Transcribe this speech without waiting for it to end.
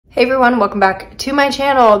Hey everyone, welcome back to my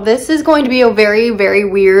channel. This is going to be a very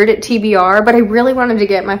weird TBR, but I really wanted to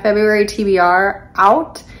get my February TBR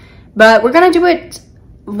out, but we're gonna do it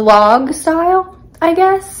vlog style, I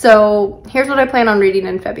guess. So here's what I plan on reading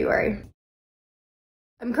in February.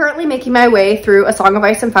 I'm currently making my way through A Song of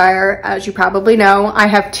Ice and Fire. As you probably know, I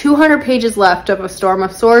have 200 pages left of A Storm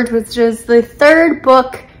of Swords, which is the third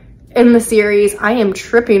book in the series. I am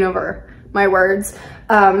tripping over my words.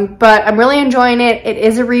 But I'm really enjoying it. It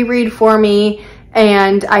is a reread for me,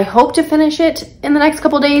 and I hope to finish it in the next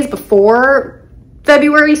couple days before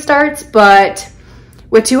February starts, but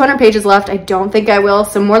with 200 pages left, I don't think I will,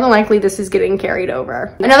 so more than likely this is getting carried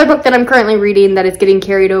over. Another book that I'm currently reading that is getting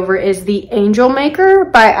carried over is The Angel Maker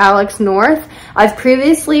by Alex North. I've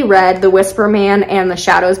previously read The Whisper Man and The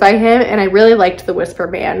Shadows by him, and I really liked The Whisper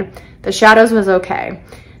Man. The Shadows was okay.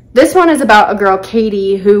 This one is about a girl,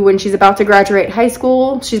 Katie, who when she's about to graduate high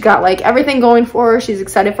school, she's got like everything going for her. She's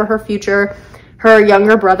excited for her future. Her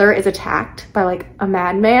younger brother is attacked by like a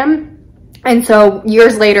madman. And so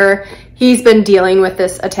years later, he's been dealing with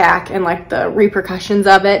this attack and like the repercussions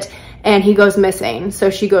of it, and he goes missing. So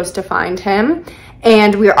she goes to find him.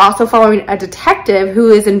 And we are also following a detective who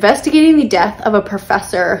is investigating the death of a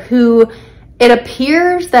professor who it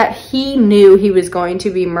appears that he knew he was going to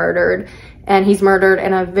be murdered, and he's murdered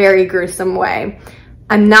in a very gruesome way.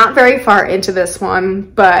 I'm not very far into this one,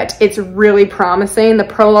 but it's really promising. The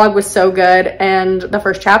prologue was so good, and the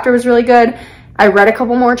first chapter was really good. I read a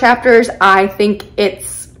couple more chapters. I think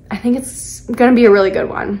it's gonna be a really good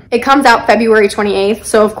one. It comes out February 28th,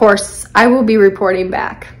 so of course I will be reporting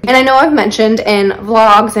back. And I know I've mentioned in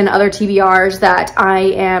vlogs and other TBRs that I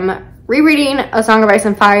am rereading A Song of Ice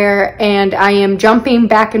and Fire, and I am jumping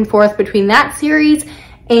back and forth between that series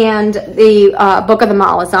and the Book of the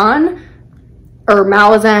Malazan, or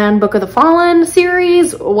Malazan, Book of the Fallen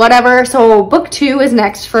series, whatever. So book 2 is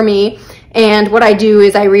next for me. And what I do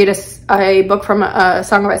is I read a book from A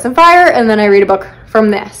Song of Ice and Fire, and then I read a book from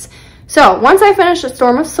this. So once I finish A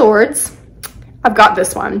Storm of Swords, I've got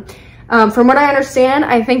this one. From what I understand,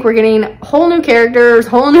 I think we're getting whole new characters,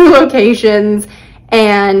 whole new locations,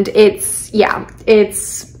 and it's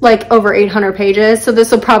like over 800 pages. So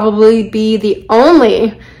this will probably be the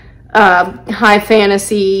only high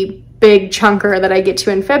fantasy big chunker that I get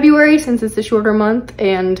to in February, since it's a shorter month,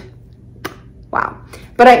 and wow.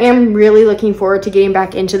 But I am really looking forward to getting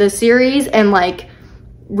back into this series and like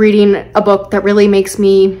reading a book that really makes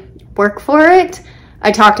me work for it.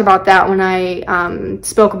 I talked about that when I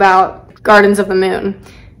spoke about Gardens of the Moon.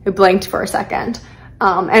 I blanked for a second.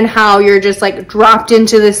 And how you're just like dropped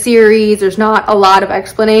into the series. There's not a lot of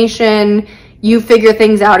explanation. You figure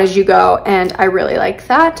things out as you go, and I really like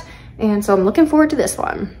that. And so I'm looking forward to this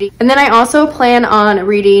one. And then I also plan on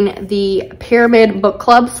reading the Pyramid Book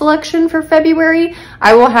Club selection for February.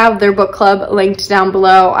 I will have their book club linked down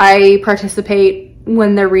below. I participate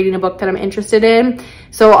when they're reading a book that I'm interested in.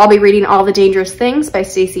 So I'll be reading All the Dangerous Things by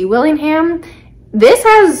Stacey Willingham. This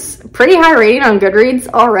has pretty high rating on Goodreads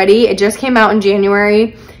already. It just came out in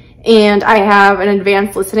January, and I have an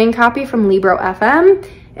advanced listening copy from Libro FM.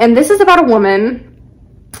 And this is about a woman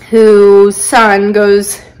whose son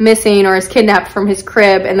goes missing or is kidnapped from his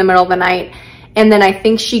crib in the middle of the night. And then I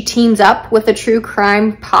think she teams up with a true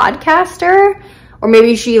crime podcaster, or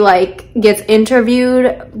maybe she like gets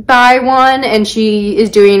interviewed by one, and she is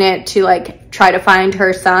doing it to like try to find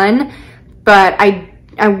her son. But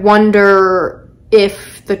I wonder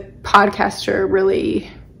if the podcaster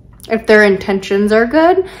really, if their intentions are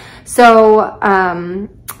good. So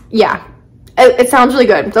yeah, it sounds really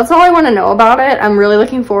good. That's all I want to know about it. I'm really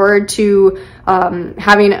looking forward to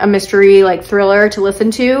having a mystery like thriller to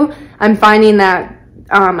listen to. I'm finding that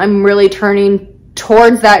I'm really turning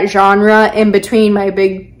towards that genre in between my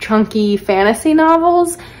big chunky fantasy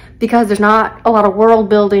novels, because there's not a lot of world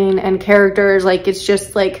building and characters. Like it's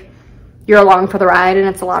just like you're along for the ride, and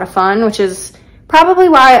it's a lot of fun, which is probably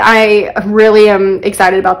why I really am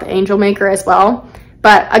excited about The Angel Maker as well.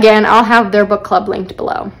 But again, I'll have their book club linked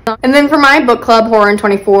below. And then for my book club, Horror in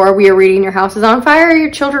 24, we are reading Your House is on Fire,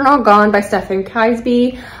 Your Children All Gone by Stephen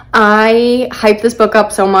Kisby. I hype this book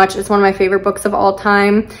up so much. It's one of my favorite books of all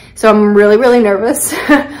time. So I'm really nervous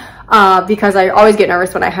because I always get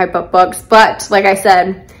nervous when I hype up books. But like I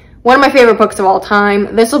said, one of my favorite books of all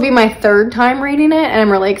time. This will be my third time reading it, and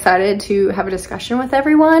I'm really excited to have a discussion with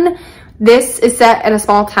everyone. This is set in a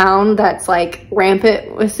small town that's like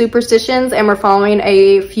rampant with superstitions, and we're following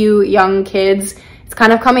a few young kids. It's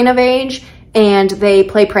kind of coming of age, and they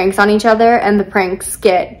play pranks on each other, and the pranks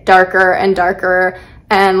get darker and darker,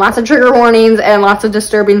 and lots of trigger warnings and lots of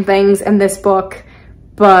disturbing things in this book,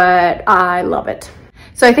 but I love it.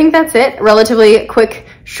 So I think that's it. Relatively quick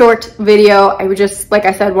short video. I just, like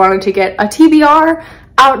I said, wanted to get a TBR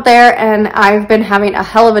out there, and I've been having a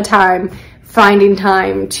hell of a time finding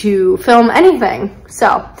time to film anything.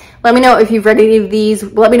 So let me know if you've read any of these.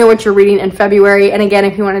 Let me know what you're reading in February. And again,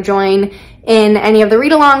 if you want to join in any of the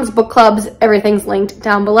read-alongs, book clubs, everything's linked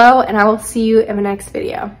down below, and I will see you in the next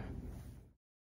video.